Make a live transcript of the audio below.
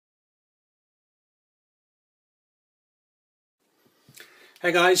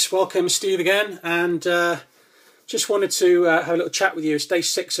Hey guys, welcome. Steve again, and just wanted to have a little chat with you. It's day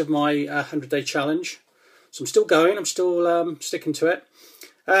 6 of my 100-day challenge, so I'm still going. I'm still sticking to it.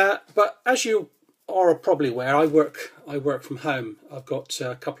 But as you are probably aware, I work from home. I've got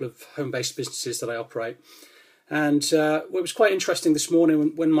a couple of home-based businesses that I operate, and it was quite interesting this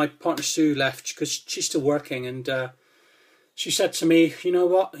morning when my partner Sue left, because she's still working, and she said to me, "You know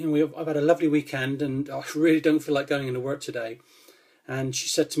what? I've had a lovely weekend, and I really don't feel like going into work today." And she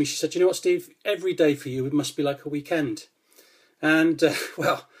said to me, "You know what, Steve? Every day for you, it must be like a weekend." And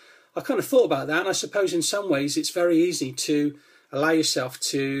well, I kind of thought about that, and I suppose in some ways it's very easy to allow yourself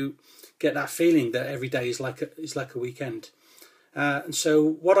to get that feeling that every day is like a weekend. And so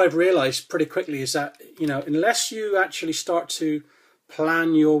what I've realised pretty quickly is that unless you actually start to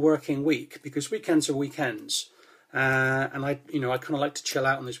plan your working week, because weekends are weekends, and I kind of like to chill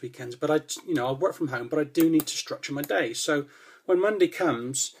out on those weekends, but I work from home, but I do need to structure my day. So when Monday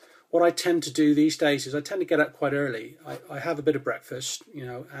comes, what I tend to do these days is I tend to get up quite early. I have a bit of breakfast,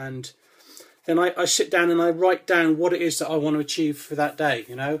 and then I sit down and I write down what it is that I want to achieve for that day,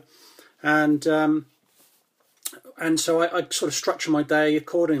 and so I sort of structure my day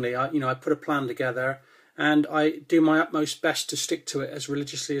accordingly. I put a plan together, and I do my utmost best to stick to it as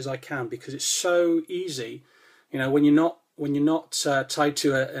religiously as I can, because it's so easy, when you're not tied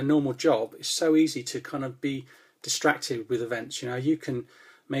to a normal job. It's so easy to kind of be distracted with events. You can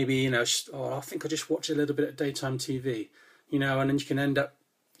maybe I think I'll just watch a little bit of daytime TV, and then you can end up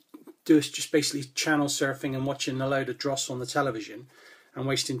just basically channel surfing and watching a load of dross on the television and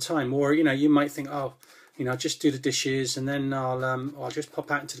wasting time. Or you might think, just do the dishes, and then I'll just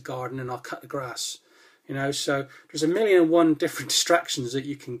pop out into the garden and I'll cut the grass. So there's a million and one different distractions that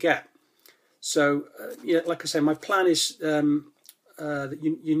you can get. So like I say, my plan is not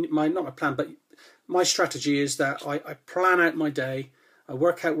my plan, but my strategy is that I plan out my day. I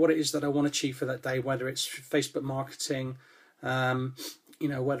work out what it is that I want to achieve for that day, whether it's Facebook marketing,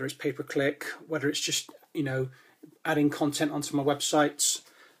 whether it's pay-per-click, whether it's just, adding content onto my websites.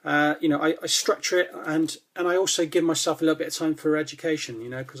 I structure it, and I also give myself a little bit of time for education,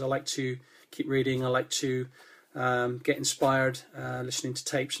 because I like to keep reading. I like to get inspired, listening to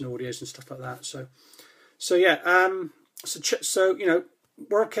tapes and audios and stuff like that. So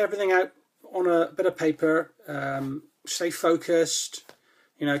work everything out on a bit of paper, stay focused,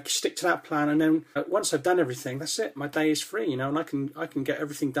 stick to that plan, and then once I've done everything, that's it. My day is free, and I can get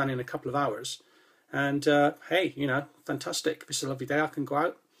everything done in a couple of hours. And hey, fantastic. If it's a lovely day, I can go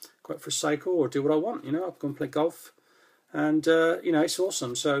out for a cycle or do what I want. I'll go and play golf, and it's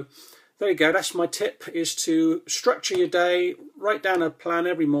awesome. So there you go. That's my tip: is to structure your day, write down a plan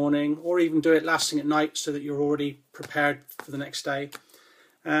every morning, or even do it last thing at night so that you're already prepared for the next day.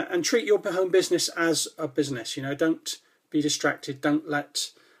 And treat your home business as a business. Don't be distracted. Don't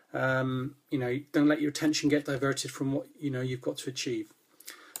let your attention get diverted from what you've got to achieve.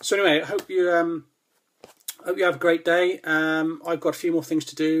 So anyway, I hope you have a great day. I've got a few more things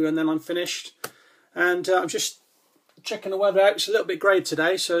to do, and then I'm finished. And I'm just checking the weather out. It's a little bit grey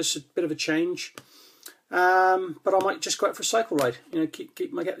today, so it's a bit of a change. But I might just go out for a cycle ride. Get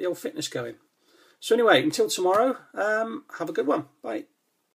the old fitness going. So anyway, until tomorrow, have a good one. Bye.